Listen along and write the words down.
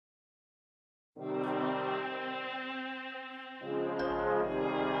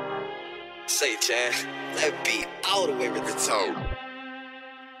say, Chan. That beat all the way with the tone.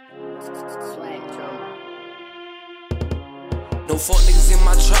 No fuck niggas in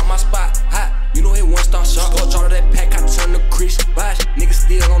my trap, my spot hot. You know it one star shot. Go draw to that pack, I turn to Chris. Watch, niggas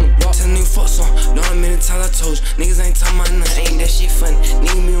still on the block. Tell niggas fuck some. Know how many times I told you. Niggas ain't talking about nothing. Ain't that shit funny.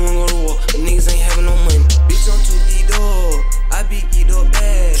 Niggas be wanna go to war, but niggas ain't having no money. Bitch, I'm too geeked up. I be geeked up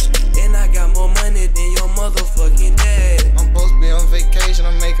bad. And I got more money than your motherfucking dad. I'm supposed to be on vacation,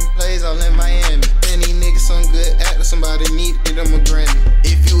 I'm making plays all in Miami. And these niggas some good actors, somebody need to get them a Grammy.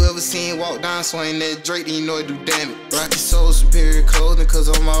 If you ever seen walk down swing that Drake, then you know it do damage. Rocky Soul superior clothing, cause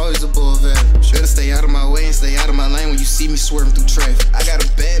I'm always above average. Better stay out of my way and stay out of my lane when you see me swerving through traffic. I got a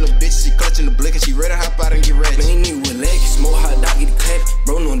bad little bitch, she clutching the blick and she ready to hop out and get ratchet. Man, nigga with legs, smoke hot dog, get the clap.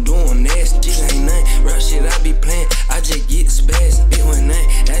 Bro, no doing nasty, just ain't nothing. Rap shit I be playing, I just get the spaz. It wasn't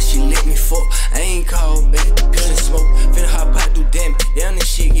nothing, that shit let me fuck. I ain't called back, couldn't smoke. Finna hop out, do damage, down this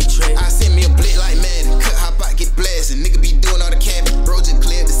shit get trapped. I send me a blick like Madden, cut hop out, get blasted. Nigga be doing all the capping. Bro just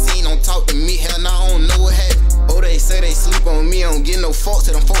cleared the scene, don't talk to me, hell nah, I don't know what happened. Oh, they say they sleep on me, I don't get no fault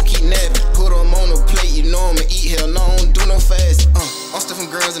till them folk keep napping. Put them on the plate, you know I'ma eat, hell no, I don't do no fast. I'm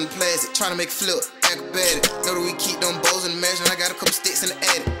stuffing girls in the plastic, tryna make a flip, acrobatic. Know that we keep them bows in the mansion, I got a couple sticks in the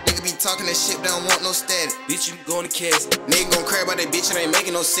attic. Nigga be talking that shit, they don't want no static. Bitch, you going to casket. Nigga gon' cry about that bitch, it ain't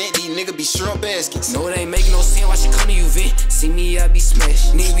making no sense. These niggas be shrimp baskets. No, it ain't making no sense, why she come to you, Vin? See me, I be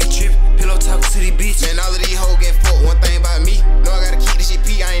smashed. Nigga be trippin', pillow talking to these bitches. Man, all of these hoes getting fucked, one thing about me, know I gotta keep this shit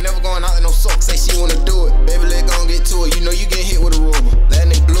P, I ain't never going out in no socks. Say she wanna do it, baby, let gon' get to it. You know you getting hit with a rubber, that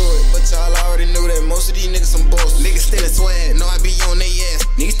nigga blew it. But y'all already knew that most of these niggas some boss. Niggas stealing swag, know I be on they ass.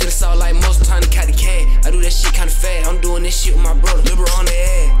 Niggas still saw like most time to count the cat. I do that shit kinda fast. I'm doing this shit with my brother. Liberal on the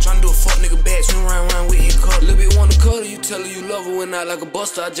ass. Tryna do a fuck nigga bad. Swing around with your cutter. Little bit wanna cuddle. You tell her you love her. When out like a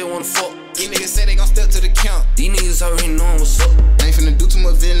buster, I just wanna fuck. These niggas say they gon' step to the count. These niggas already knowin' what's up. I ain't finna do too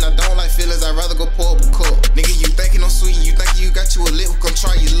much villain. I don't like feelings. I'd rather go pour up a cup. Nigga, you thinking I'm sweet. You think you got you a lick who come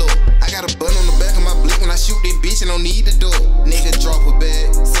try your look. I got a bun on the back of my blick when